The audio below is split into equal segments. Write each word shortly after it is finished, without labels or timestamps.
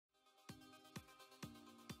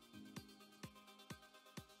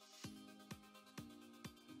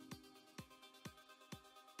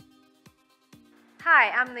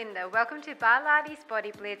Hi, I'm Linda. Welcome to Barlates,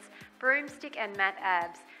 Body Blitz, Broomstick and Mat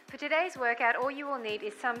Abs. For today's workout, all you will need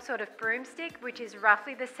is some sort of broomstick, which is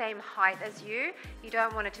roughly the same height as you. You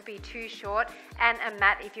don't want it to be too short, and a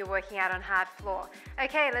mat if you're working out on hard floor.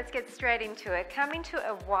 Okay, let's get straight into it. Come into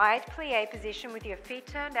a wide plie position with your feet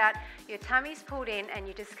turned out, your tummy's pulled in, and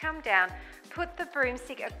you just come down. Put the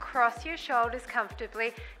broomstick across your shoulders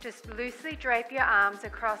comfortably. Just loosely drape your arms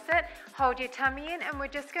across it. Hold your tummy in, and we're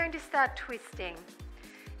just going to start twisting.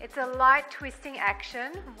 It's a light twisting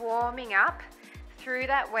action, warming up through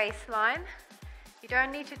that waistline. You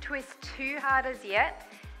don't need to twist too hard as yet.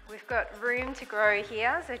 We've got room to grow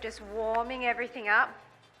here, so just warming everything up.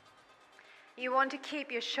 You want to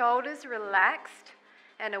keep your shoulders relaxed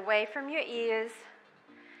and away from your ears.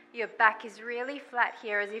 Your back is really flat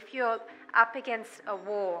here, as if you're up against a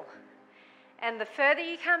wall. And the further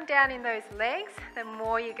you come down in those legs, the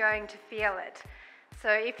more you're going to feel it. So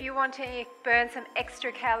if you want to burn some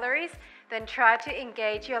extra calories, then try to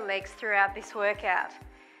engage your legs throughout this workout.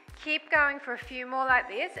 Keep going for a few more like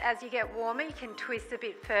this. As you get warmer, you can twist a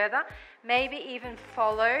bit further. Maybe even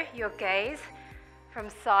follow your gaze from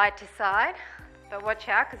side to side. But watch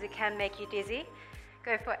out, because it can make you dizzy.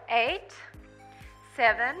 Go for 8,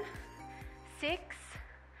 7, 6,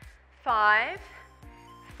 5,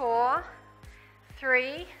 4,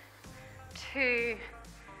 3, 2,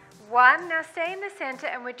 1. Now stay in the center,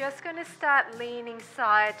 and we're just going to start leaning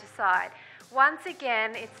side to side. Once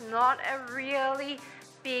again, it's not a really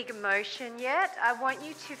big motion yet. I want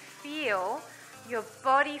you to feel your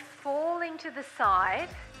body falling to the side.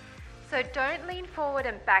 So don't lean forward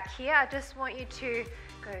and back here. I just want you to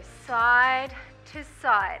go side to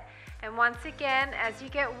side. And once again, as you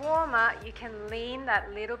get warmer, you can lean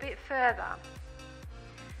that little bit further.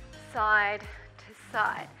 Side to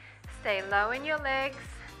side. Stay low in your legs.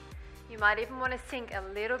 You might even want to sink a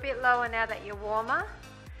little bit lower now that you're warmer.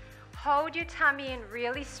 Hold your tummy in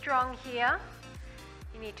really strong here.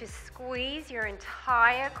 You need to squeeze your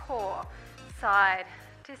entire core, side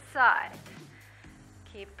to side.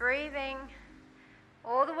 Keep breathing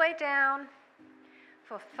all the way down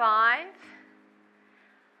for 5,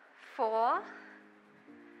 4,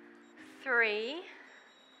 3,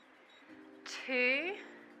 2,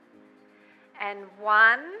 and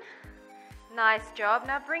 1. Nice job.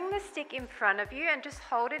 Now bring the stick in front of you and just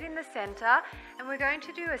hold it in the center. And we're going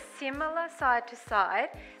to do a similar side to side,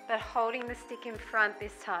 but holding the stick in front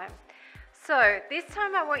this time. So this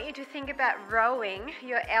time I want you to think about rowing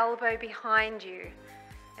your elbow behind you.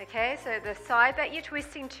 Okay, so the side that you're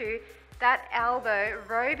twisting to, that elbow,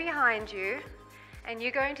 row behind you, and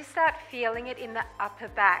you're going to start feeling it in the upper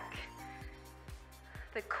back.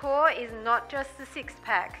 The core is not just the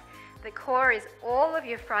six-pack. The core is all of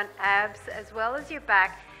your front abs as well as your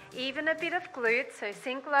back, even a bit of glutes, so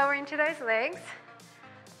sink lower into those legs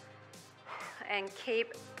and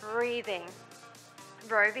keep breathing.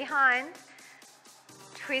 Row behind,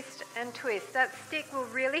 twist and twist. That stick will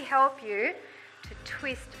really help you to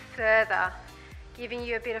twist further, giving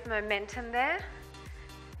you a bit of momentum there.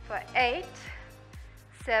 For 8,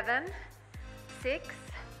 7, 6,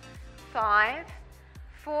 5,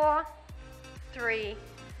 4, 3,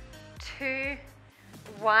 2,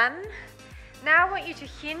 1. Now I want you to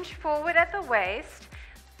hinge forward at the waist,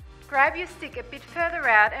 grab your stick a bit further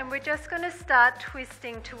out, and we're just going to start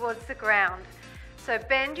twisting towards the ground. So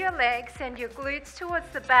bend your legs, send your glutes towards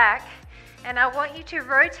the back, and I want you to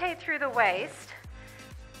rotate through the waist.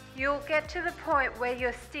 You'll get to the point where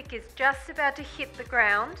your stick is just about to hit the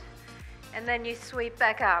ground, and then you sweep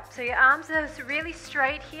back up. So your arms are really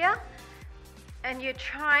straight here, and you're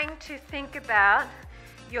trying to think about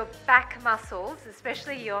your back muscles,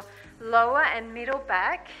 especially your lower and middle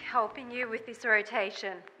back, helping you with this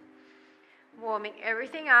rotation. Warming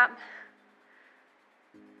everything up.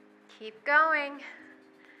 Keep going.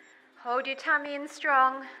 Hold your tummy in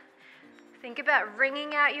strong. Think about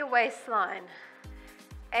wringing out your waistline.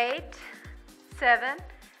 8, 7,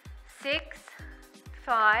 6,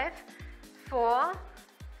 5, 4,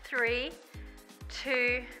 3,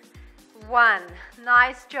 2, 1.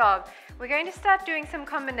 Nice job. We're going to start doing some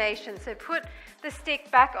combinations. So put the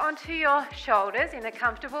stick back onto your shoulders in a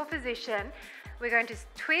comfortable position. We're going to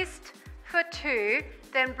twist for 2,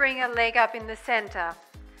 then bring a leg up in the center.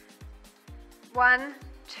 1,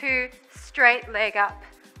 2, straight leg up.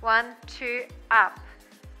 1, 2, up.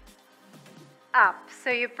 Up.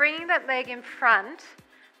 So you're bringing that leg in front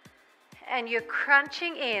and you're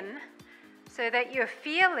crunching in so that you're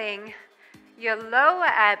feeling your lower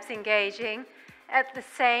abs engaging at the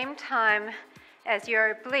same time as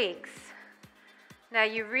your obliques. Now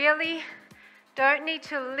you really don't need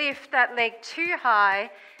to lift that leg too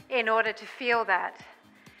high in order to feel that.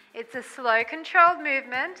 It's a slow, controlled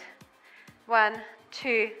movement. 1,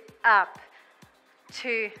 2, up,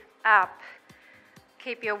 2, up.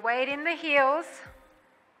 Keep your weight in the heels.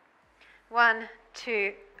 1,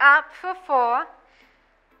 2, up for 4,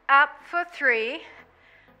 up for 3,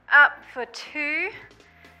 up for 2,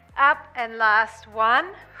 up, and last 1.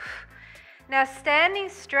 Now standing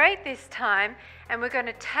straight this time, and we're going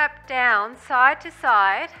to tap down side to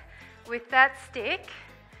side with that stick.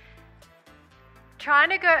 Trying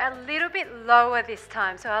to go a little bit lower this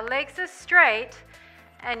time. So our legs are straight,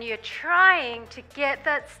 and you're trying to get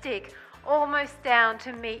that stick almost down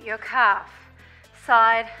to meet your calf.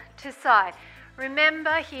 Side to side.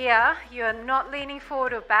 Remember here, you're not leaning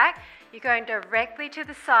forward or back. You're going directly to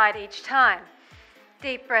the side each time.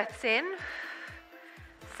 Deep breaths in,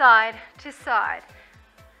 side to side.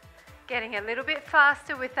 Getting a little bit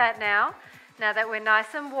faster with that now that we're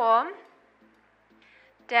nice and warm.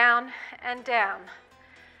 Down and down.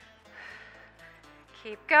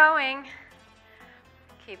 Keep going.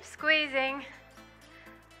 Keep squeezing.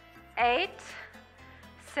 8,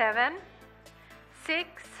 7,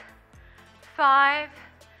 6, 5,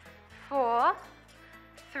 4,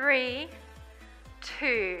 3,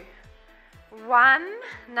 2, 1.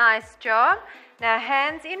 Nice job. Now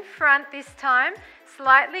hands in front this time,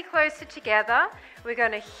 slightly closer together. We're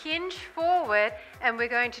going to hinge forward, and we're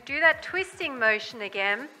going to do that twisting motion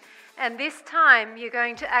again. And this time you're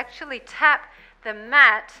going to actually tap the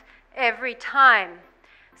mat every time.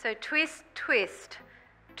 So twist, twist,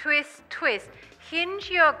 twist, twist. Hinge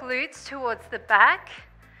your glutes towards the back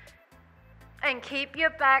and keep your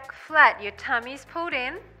back flat. Your tummy's pulled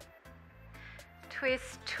in.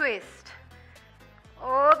 Twist, twist.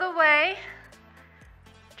 All the way.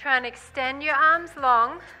 Try and extend your arms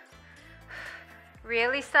long.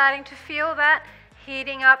 Really starting to feel that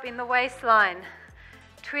heating up in the waistline.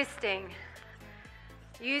 Twisting.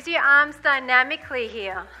 Use your arms dynamically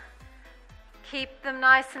here. Keep them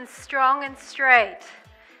nice and strong and straight.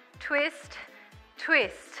 Twist,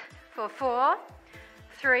 twist for 4,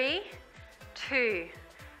 3, 2,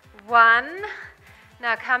 1.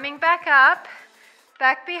 Now coming back up,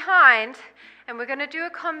 back behind, and we're going to do a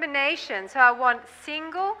combination. So I want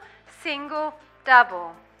single, single,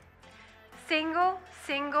 double. Single,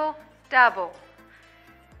 single, double.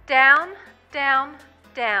 Down, down,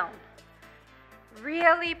 down.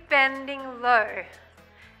 Really bending low.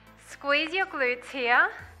 Squeeze your glutes here.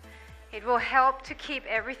 It will help to keep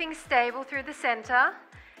everything stable through the center.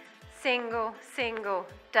 Single, single,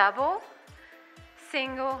 double.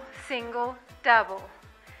 Single, single, double.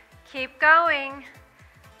 Keep going.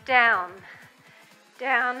 Down,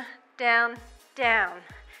 down, down, down.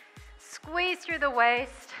 Squeeze through the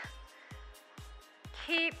waist.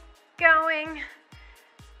 Keep going.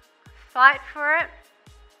 Fight for it.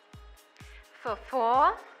 For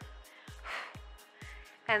 4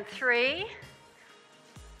 and 3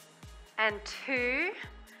 and 2.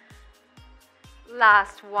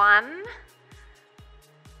 Last 1.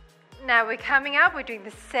 Now we're coming up, we're doing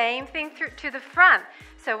the same thing through to the front.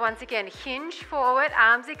 So once again, hinge forward,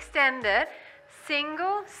 arms extended.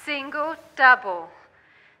 Single, single, double.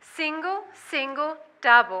 Single, single,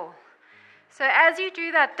 double. So as you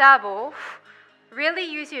do that double, really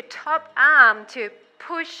use your top arm to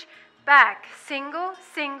push back. Single,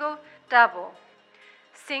 single, double.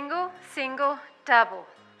 Single, single, double.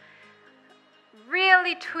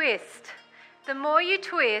 Really twist. The more you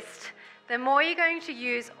twist, the more you're going to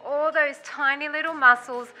use all those tiny little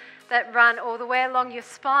muscles that run all the way along your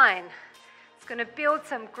spine. It's going to build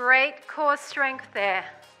some great core strength there.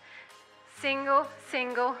 Single,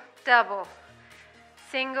 single, double.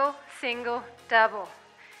 Single, single, double.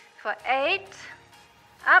 For 8,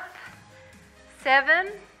 up,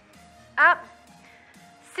 7, up,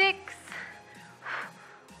 6,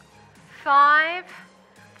 5,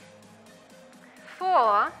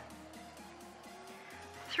 4,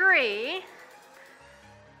 3,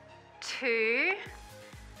 2,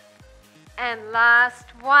 and last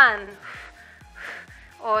 1.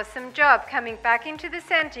 Awesome job. Coming back into the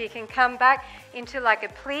center. You can come back into like a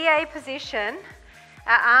plie position.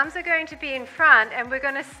 Our arms are going to be in front, and we're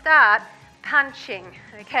going to start punching,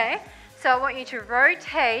 okay? So I want you to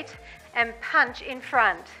rotate and punch in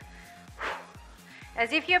front.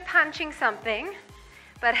 As if you're punching something,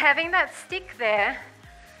 but having that stick there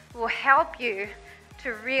will help you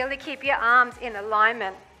to really keep your arms in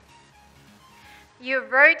alignment. You're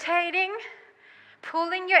rotating,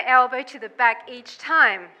 pulling your elbow to the back each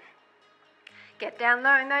time. Get down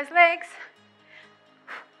low in those legs.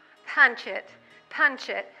 Punch it, punch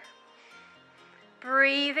it.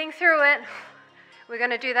 Breathing through it. We're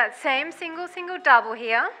going to do that same single, single, double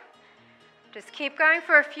here. Just keep going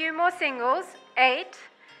for a few more singles. 8,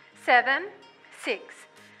 7, 6,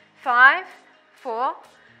 5, 4,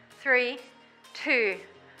 3, 2,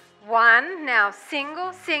 1. Now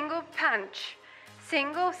single, single punch.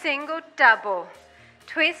 Single, single, double.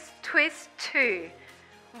 Twist, twist, 2.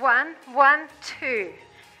 1, 1, 2.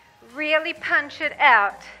 Really punch it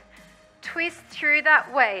out. Twist through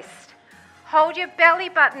that waist. Hold your belly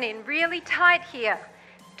button in really tight here.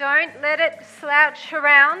 Don't let it slouch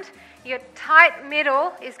around. Your tight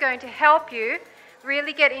middle is going to help you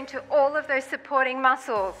really get into all of those supporting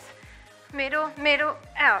muscles. Middle, middle,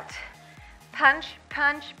 out. Punch,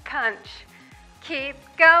 punch, punch. Keep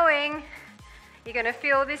going. You're going to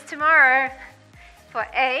feel this tomorrow. For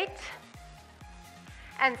 8,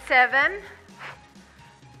 and 7,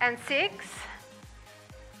 and 6,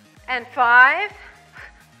 and 5,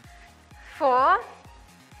 4,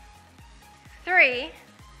 3,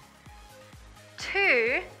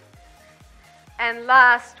 2, and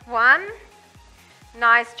last one.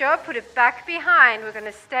 Nice job. Put it back behind. We're going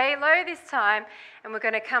to stay low this time, and we're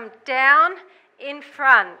going to come down in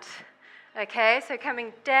front. Okay, so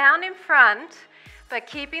coming down in front, but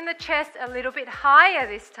keeping the chest a little bit higher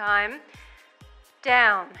this time.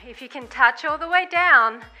 Down. If you can touch all the way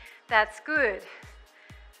down, that's good.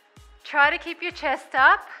 Try to keep your chest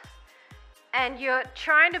up, and you're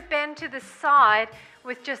trying to bend to the side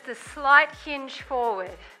with just a slight hinge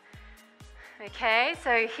forward. Okay,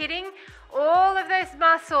 so hitting all of those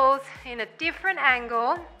muscles in a different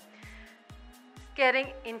angle, getting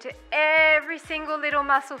into every single little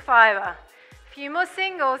muscle fiber. A few more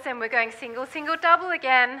singles, and we're going single, single, double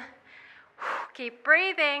again. Keep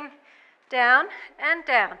breathing. Down and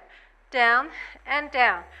down, down and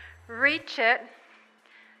down. Reach it.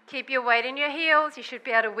 Keep your weight in your heels. You should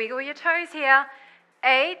be able to wiggle your toes here.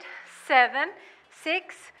 8, 7,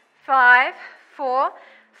 6, 5, 4,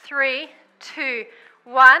 3, 2,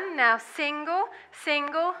 1. Now single,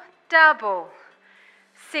 single, double.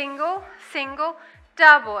 Single, single,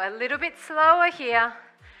 double. A little bit slower here.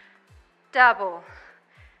 Double.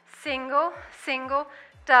 Single, single,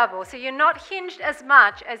 double. So you're not hinged as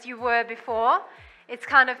much as you were before. It's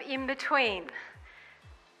kind of in between.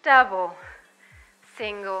 Double.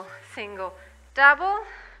 Single, single, double.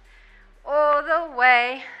 All the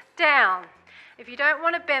way down. If you don't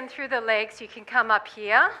want to bend through the legs, you can come up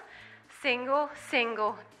here. Single,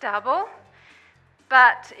 single, double.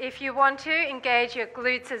 But if you want to engage your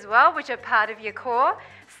glutes as well, which are part of your core,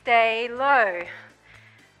 stay low.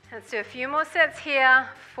 Let's do a few more sets here.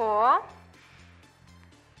 4,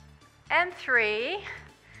 and 3,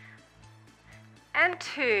 and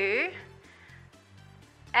 2,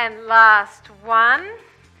 and last one.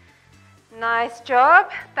 Nice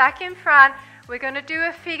job. Back in front. We're going to do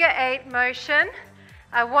a figure 8 motion.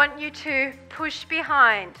 I want you to push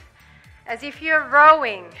behind as if you're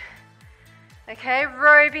rowing. Okay,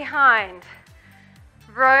 row behind.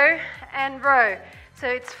 Row and row. So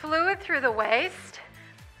it's fluid through the waist.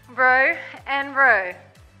 Row and row.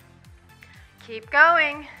 Keep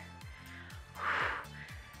going.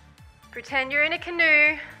 Pretend you're in a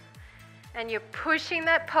canoe and you're pushing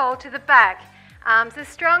that pole to the back. Arms are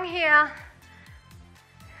strong here.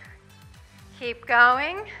 Keep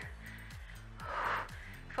going.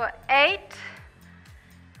 For 8,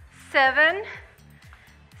 7,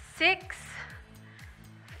 6,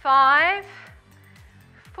 5,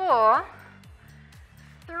 4,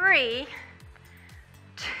 3,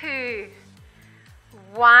 2,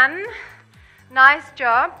 1. Nice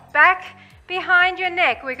job. Back behind your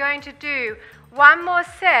neck. We're going to do one more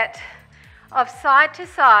set of side to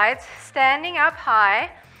sides, standing up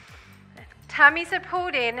high. Tummies are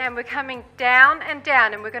pulled in, and we're coming down and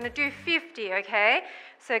down, and we're going to do 50, okay?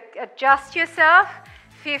 So adjust yourself.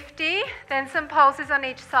 50, then some pulses on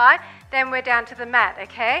each side, then we're down to the mat,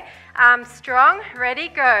 okay? Arms strong, ready,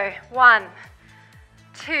 go. 1,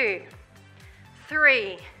 2,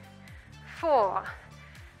 3, 4,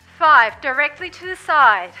 5, directly to the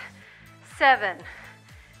side. 7,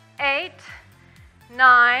 8,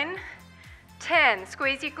 9, 10.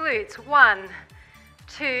 Squeeze your glutes. 1,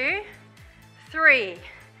 2, 3,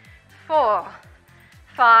 4,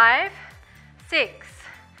 5, 6,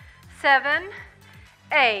 7,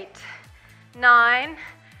 8, 9,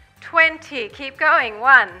 20. Keep going.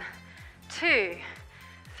 1, 2,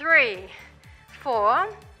 3, 4,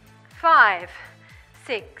 5,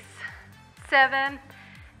 6, 7,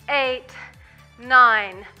 8,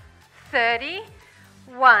 9, 30.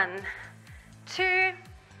 1, 2,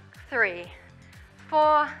 3,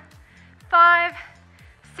 4, 5,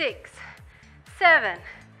 6, 7,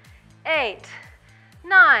 8,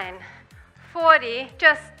 9, 40.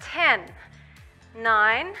 Just 10.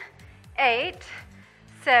 9, 8,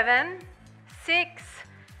 7, 6,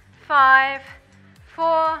 5,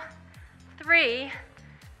 4, 3,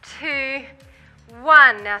 2,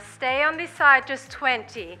 1. Now stay on this side, just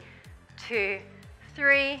 20. 2,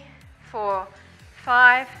 3, 4,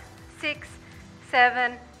 5, 6,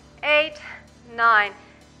 7, 8, 9,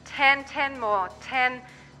 10, 10 more. 10,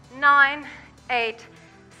 9, 8,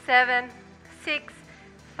 7, 6,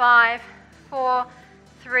 5, 4,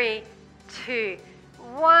 3, 2,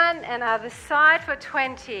 1. And other side for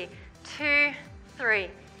 20. 2, 3,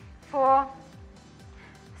 4,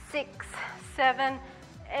 6, 7,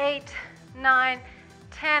 8, 9,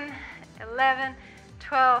 10, 11,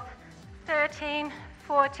 12, 13,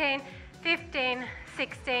 14, 15,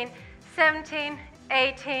 16, 17,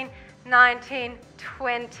 18, 19,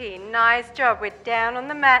 20. Nice job. We're down on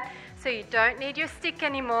the mat, so you don't need your stick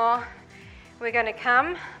anymore. We're going to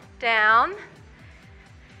come down.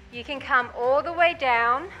 You can come all the way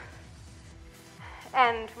down,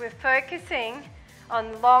 and we're focusing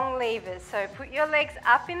on long levers. So put your legs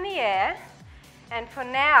up in the air, and for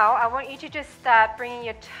now, I want you to just start bringing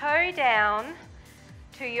your toe down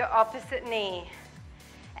to your opposite knee.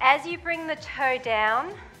 As you bring the toe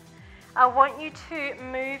down, I want you to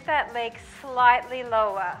move that leg slightly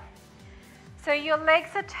lower. So your legs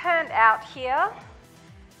are turned out here.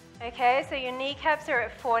 Okay, so your kneecaps are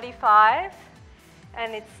at 45,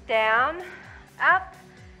 and it's down, up,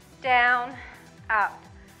 down, up,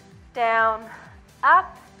 down,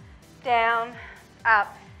 up, down,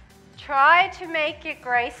 up. Try to make it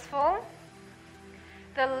graceful.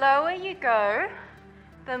 The lower you go,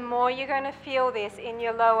 the more you're going to feel this in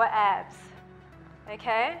your lower abs.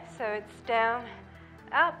 Okay, so it's down,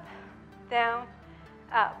 up, down,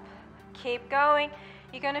 up. Keep going.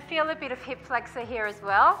 You're going to feel a bit of hip flexor here as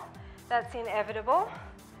well. That's inevitable.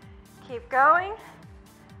 Keep going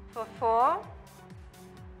for 4,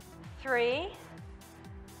 3,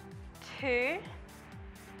 2,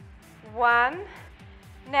 1.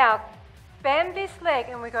 Now, bend this leg,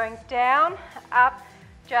 and we're going down, up,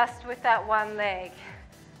 just with that one leg.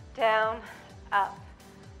 Down, up,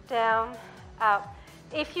 down, up.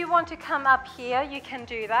 If you want to come up here, you can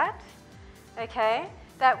do that. Okay?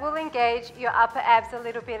 That will engage your upper abs a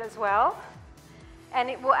little bit as well. And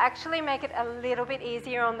it will actually make it a little bit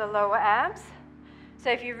easier on the lower abs.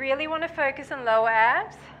 So if you really want to focus on lower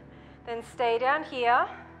abs, then stay down here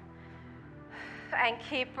and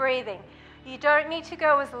keep breathing. You don't need to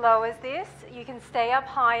go as low as this. You can stay up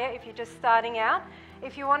higher if you're just starting out.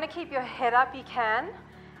 If you want to keep your head up, you can.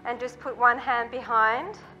 And just put one hand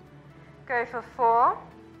behind. Go for 4,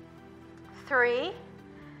 3,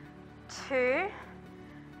 2,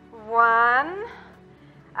 1.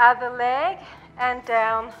 Other leg, and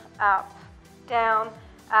down, up, down,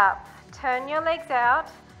 up. Turn your legs out.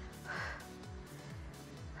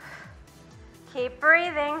 Keep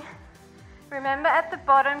breathing. Remember, at the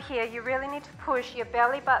bottom here, you really need to push your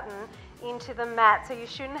belly button into the mat, so you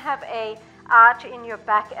shouldn't have an arch in your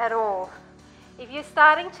back at all. If you're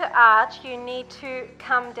starting to arch, you need to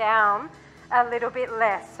come down a little bit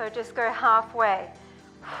less, so just go halfway.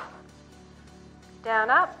 Down,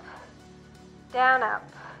 up, down, up.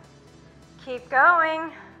 Keep going.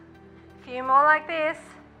 A few more like this.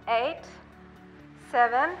 8,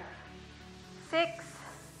 7, 6,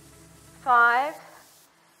 5,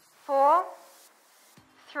 4,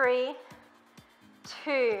 3,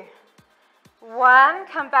 2, 1.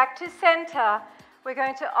 Come back to center. We're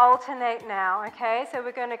going to alternate now, okay? So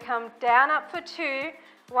we're going to come down, up for 2.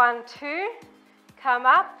 1, 2. Come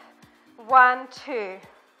up. 1, 2.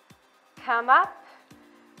 Come up.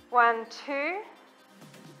 1, 2.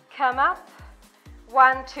 Come up.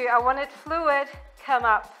 1, 2. I want it fluid. Come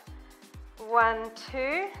up. 1,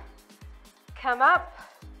 2. Come up.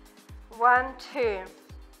 1, 2.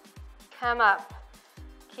 Come up.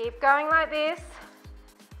 Keep going like this.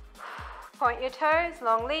 Point your toes,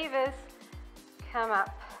 long levers. Come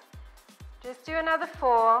up. Just do another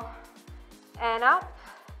 4. And up.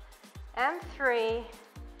 And 3.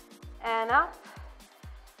 And up.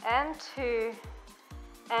 And 2.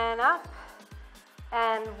 And up.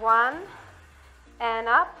 And 1. And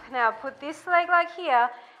up. Now put this leg like here,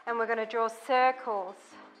 and we're going to draw circles.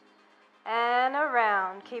 And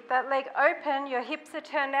around. Keep that leg open. Your hips are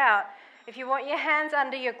turned out. If you want your hands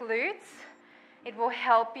under your glutes, it will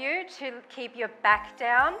help you to keep your back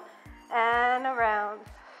down. And around.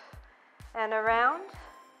 And around.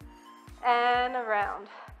 And around.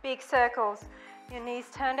 Big circles. Your knees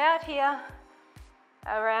turned out here.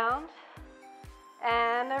 Around.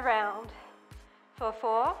 And around. For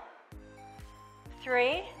 4,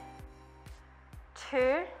 3,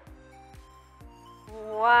 2,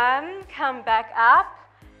 1. Come back up.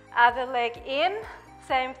 Other leg in,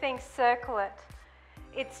 same thing, circle it.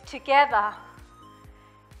 It's together.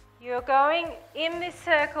 You're going in this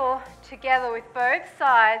circle together with both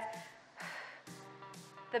sides.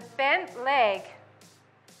 The bent leg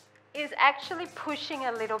is actually pushing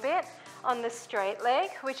a little bit on the straight leg,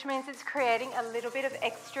 which means it's creating a little bit of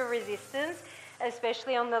extra resistance,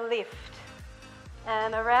 especially on the lift.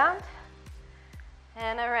 And around,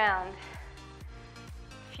 and around.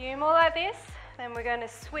 A few more like this, then we're going to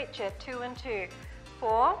switch it, 2 and 2.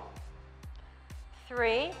 4,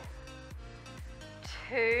 3,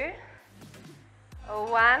 2,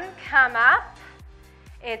 1, come up.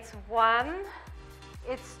 It's 1,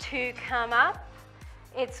 it's 2, come up.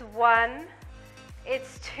 It's 1,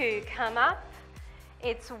 it's 2, come up.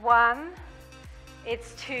 It's 1,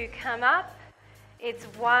 it's 2, come up. It's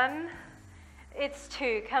 1, it's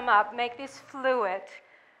 2, come up. Make this fluid.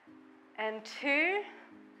 And 2,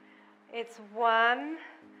 it's 1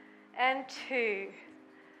 and 2.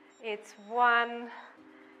 It's 1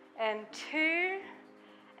 and 2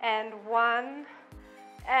 and 1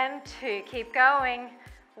 and 2. Keep going.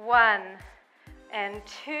 1 and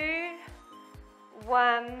 2,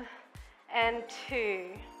 1 and 2.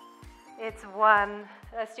 It's 1.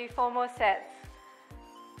 Let's do 4 more sets.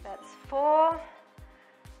 That's 4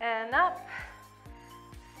 and up,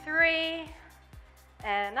 3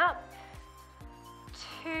 and up,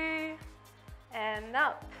 2 and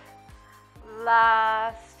up.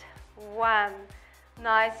 Last 1.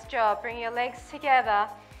 Nice job. Bring your legs together.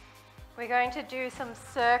 We're going to do some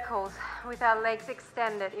circles with our legs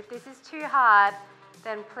extended. If this is too hard,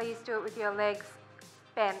 then please do it with your legs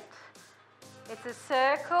bent. It's a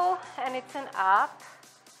circle and it's an up.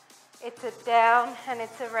 It's a down and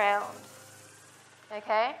it's a round.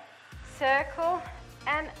 Okay? Circle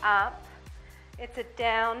and up. It's a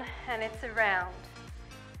down and it's a round.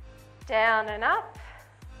 Down and up.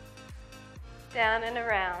 Down and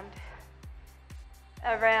around.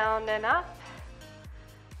 Around and up.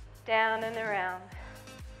 Down and around.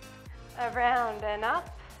 Around and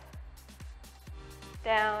up.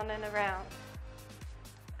 Down and around.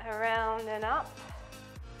 Around and up.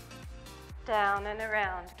 Down and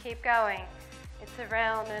around. Keep going. It's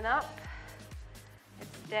around and up.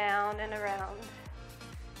 It's down and around.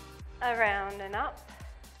 Around and up.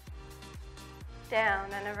 Down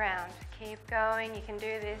and around. Keep going. You can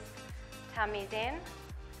do this. Tummy's in.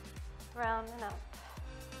 Round and up.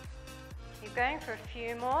 Keep going for a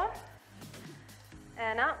few more.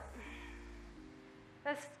 And up.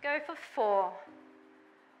 Let's go for 4.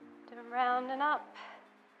 Do them round and up.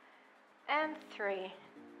 And 3.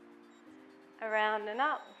 Around and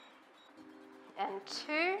up. And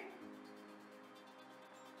 2.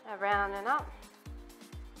 Around and up.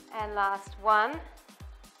 And last 1.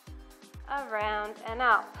 Around and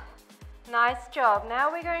up. Nice job. Now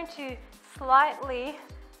we're going to slightly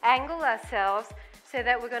angle ourselves so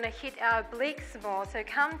that we're going to hit our obliques more. So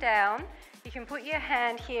come down. You can put your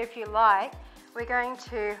hand here if you like. We're going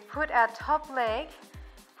to put our top leg,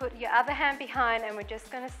 put your other hand behind, and we're just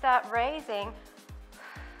going to start raising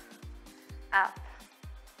up.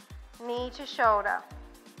 Knee to shoulder.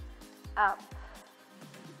 Up.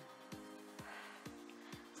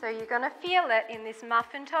 So you're going to feel it in this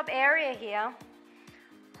muffin top area here.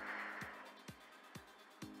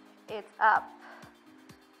 It's up.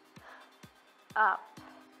 Up.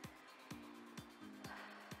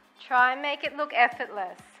 Try and make it look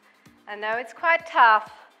effortless. I know it's quite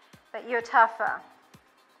tough, but you're tougher.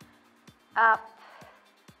 Up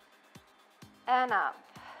and up.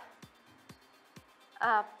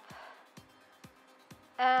 Up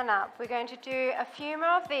and up. We're going to do a few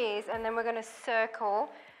more of these, and then we're going to circle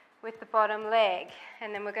with the bottom leg,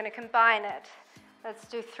 and then we're going to combine it. Let's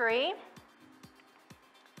do 3,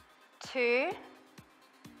 2,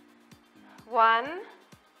 1.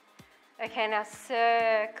 Okay, now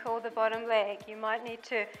circle the bottom leg. You might need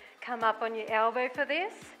to come up on your elbow for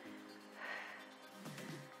this.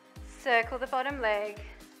 Circle the bottom leg.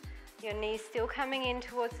 Your knee's still coming in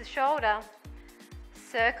towards the shoulder.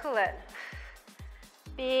 Circle it.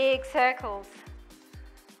 Big circles.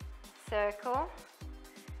 Circle.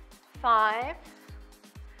 5,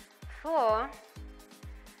 4,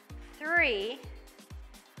 3,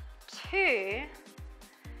 2,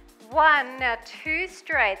 1. Now 2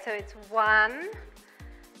 straight. So it's 1,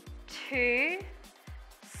 2,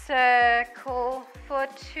 circle for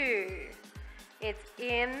 2. It's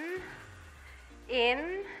in,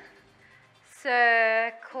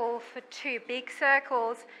 circle for 2. Big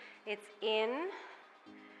circles. It's in.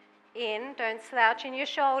 Don't slouch in your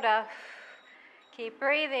shoulder. Keep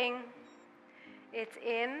breathing. It's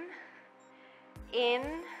in,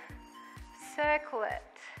 circle it.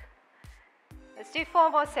 Let's do 4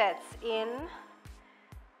 more sets. In,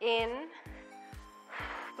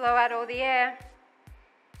 blow out all the air.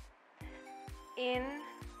 In,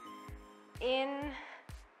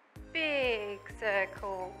 big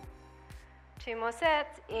circle. 2 more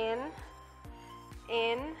sets. In,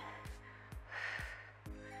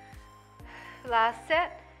 last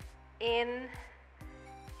set. In,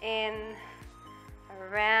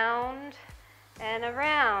 around and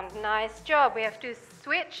around. Nice job. We have to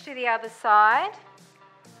switch to the other side.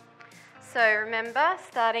 So remember,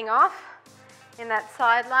 starting off in that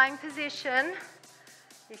side lying position,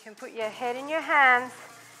 you can put your head in your hands.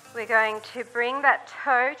 We're going to bring that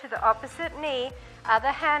toe to the opposite knee. Other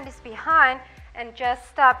hand is behind, and just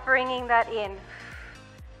start bringing that in.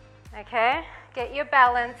 Okay? Get your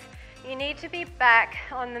balance. You need to be back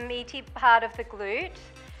on the meaty part of the glute.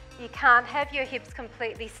 You can't have your hips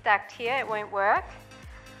completely stacked here. It won't work.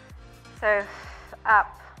 So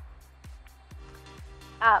up.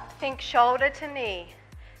 Up. Think shoulder to knee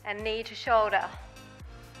and knee to shoulder.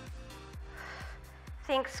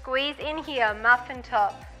 Think squeeze in here, muffin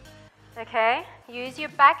top. Okay? Use your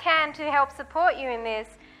back hand to help support you in this.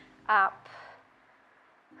 Up.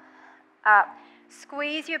 Up.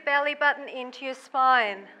 Squeeze your belly button into your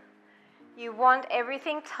spine. You want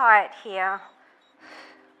everything tight here.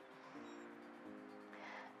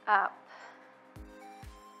 Up.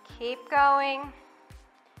 Keep going.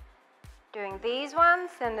 Doing these ones,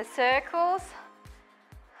 then the circles,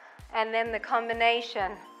 and then the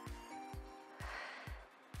combination.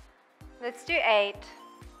 Let's do 8.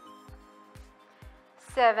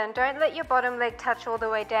 7. Don't let your bottom leg touch all the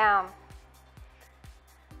way down.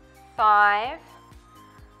 5.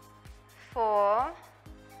 4.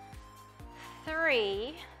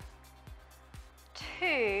 3.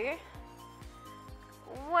 2.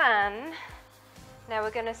 1. Now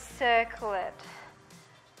we're going to circle it.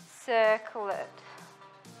 Circle it.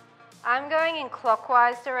 I'm going in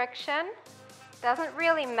clockwise direction. Doesn't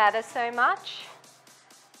really matter so much.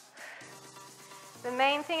 The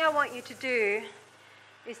main thing I want you to do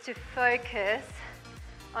is to focus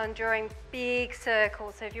on drawing big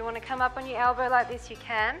circles. So if you want to come up on your elbow like this, you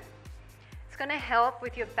can. It's going to help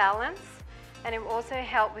with your balance, and it will also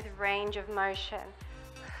help with range of motion.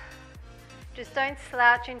 Just don't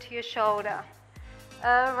slouch into your shoulder.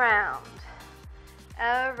 Around,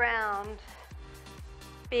 around,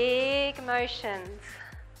 big motions.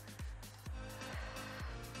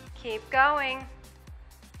 Keep going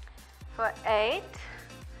for 8,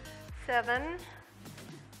 7,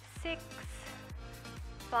 6,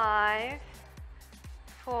 5,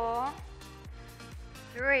 4,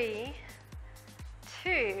 3,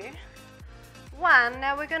 2, 1.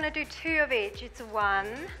 Now we're going to do 2 of each. It's 1,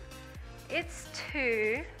 it's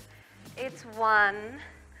 2, it's 1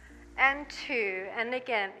 and 2, and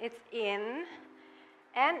again it's in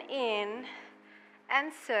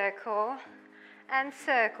and circle and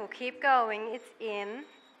circle. Keep going. It's in,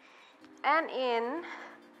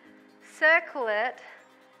 circle it,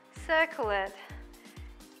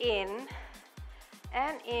 in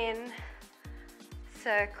and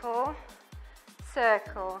circle,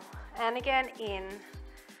 circle, and again in,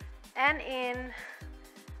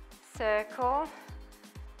 circle,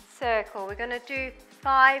 circle. We're going to do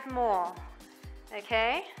 5 more,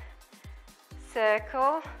 okay?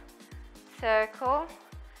 Circle, circle,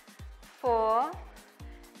 4,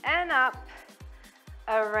 and up,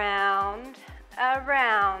 around,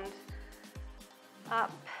 around,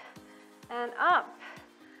 up, and up,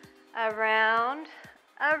 around,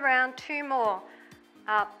 around. 2 more,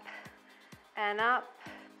 up, and up,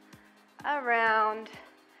 around,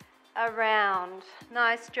 around.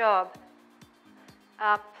 Nice job.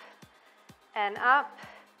 Up, and up,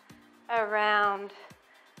 around,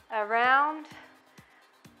 around,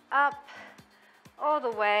 up, all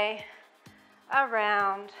the way,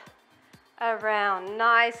 around, around.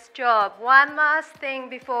 Nice job. One last thing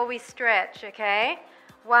before we stretch, okay?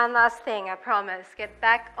 One last thing, I promise. Get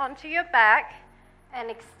back onto your back and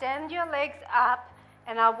extend your legs up,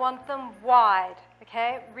 and I want them wide,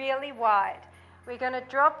 okay? Really wide. We're going to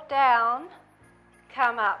drop down,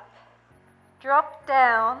 come up. Drop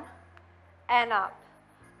down and up.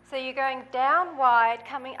 So you're going down wide,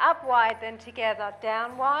 coming up wide, then together.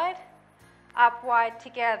 Down wide, up wide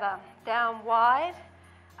together. Down wide,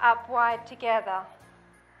 up wide together.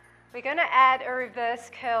 We're going to add a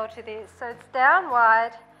reverse curl to this. So it's down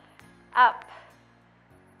wide, up,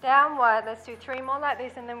 down wide. Let's do 3 more like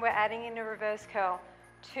this, and then we're adding in a reverse curl.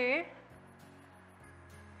 2.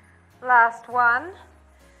 Last 1.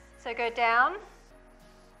 So go down.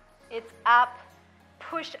 It's up,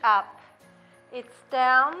 push up. It's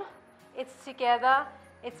down, it's together,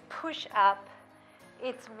 it's push up,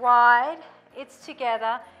 it's wide, it's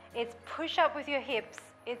together, it's push up with your hips,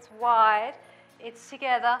 it's wide, it's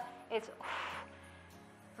together, it's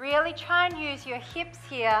really try and use your hips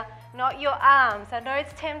here, not your arms. I know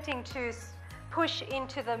it's tempting to push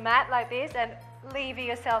into the mat like this and lever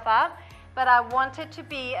yourself up, but I want it to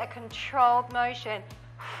be a controlled motion.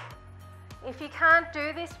 If you can't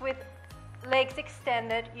do this with legs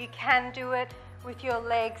extended, you can do it with your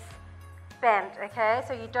legs bent, okay?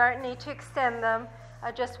 So you don't need to extend them.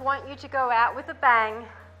 I just want you to go out with a bang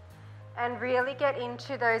and really get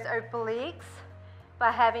into those obliques by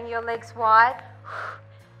having your legs wide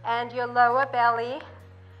and your lower belly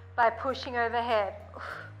by pushing overhead.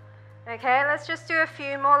 Okay, let's just do a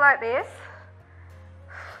few more like this.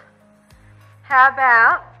 How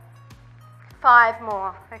about 5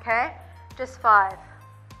 more, okay? Just 5.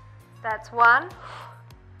 That's 1,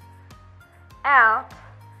 out,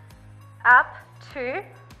 up 2,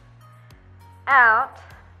 out,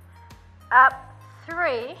 up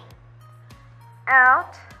 3,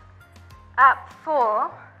 out, up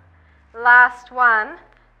 4, last 1,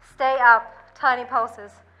 stay up, tiny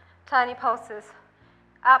pulses,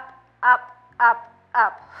 up, up, up,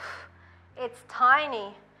 up. It's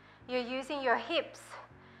tiny. You're using your hips.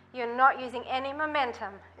 You're not using any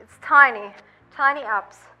momentum. It's tiny, tiny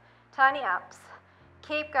ups, tiny ups.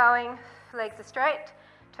 Keep going. Legs are straight,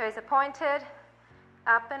 toes are pointed,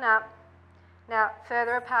 up and up. Now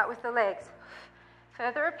further apart with the legs.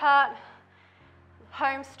 Further apart,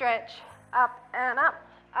 home stretch, up and up,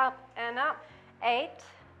 up and up. 8,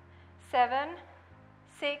 7,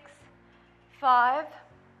 6, 5,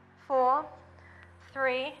 4,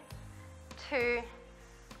 3, 2,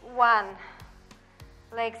 1.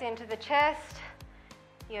 Legs into the chest.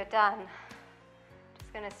 You're done.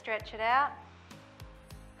 Just going to stretch it out.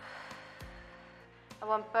 I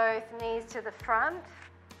want both knees to the front.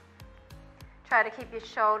 Try to keep your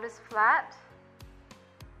shoulders flat.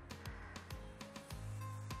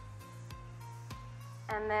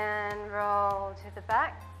 And then roll to the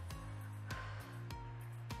back.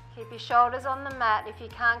 Keep your shoulders on the mat. If you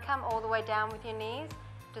can't come all the way down with your knees,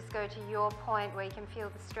 just go to your point where you can feel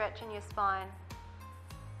the stretch in your spine.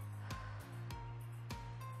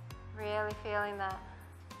 Really feeling that.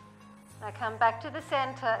 Now come back to the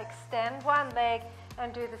center, extend one leg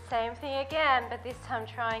and do the same thing again, but this time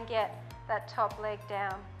try and get that top leg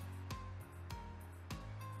down.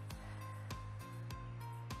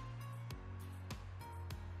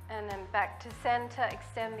 And then back to center,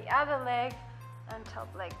 extend the other leg and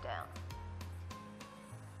top leg down.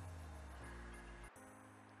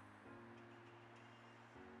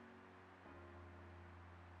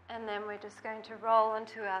 And then we're just going to roll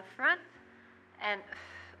into our front and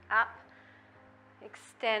up,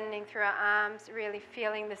 extending through our arms, really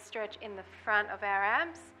feeling the stretch in the front of our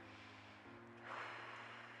abs.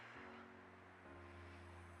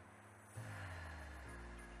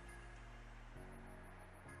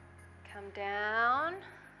 Come down,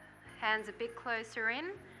 hands a bit closer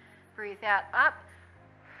in, breathe out, up,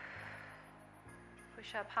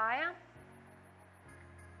 push up higher.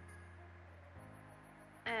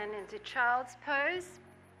 And into child's pose.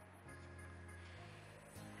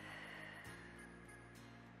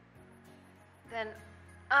 Then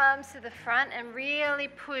arms to the front and really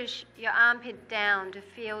push your armpit down to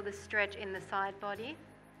feel the stretch in the side body.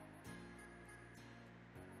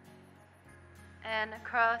 And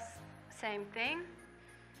across, same thing.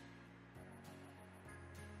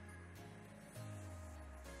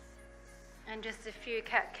 And just a few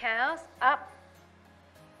cat-cows, up.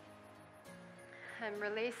 And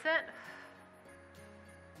release it,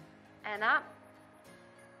 and up,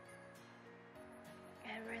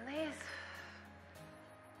 and release.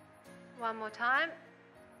 One more time,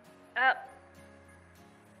 up,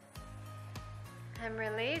 and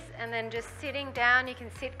release, and then just sitting down. You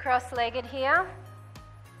can sit cross-legged here.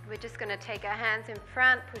 We're just going to take our hands in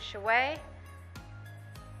front, push away,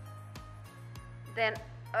 then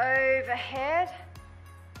overhead,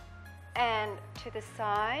 and to the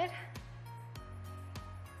side,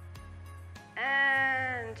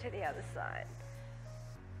 and to the other side.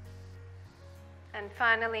 And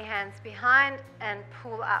finally, hands behind and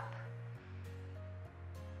pull up.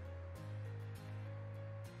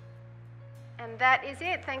 And that is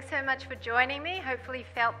it. Thanks so much for joining me. Hopefully you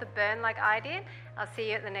felt the burn like I did. I'll see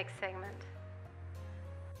you at the next segment.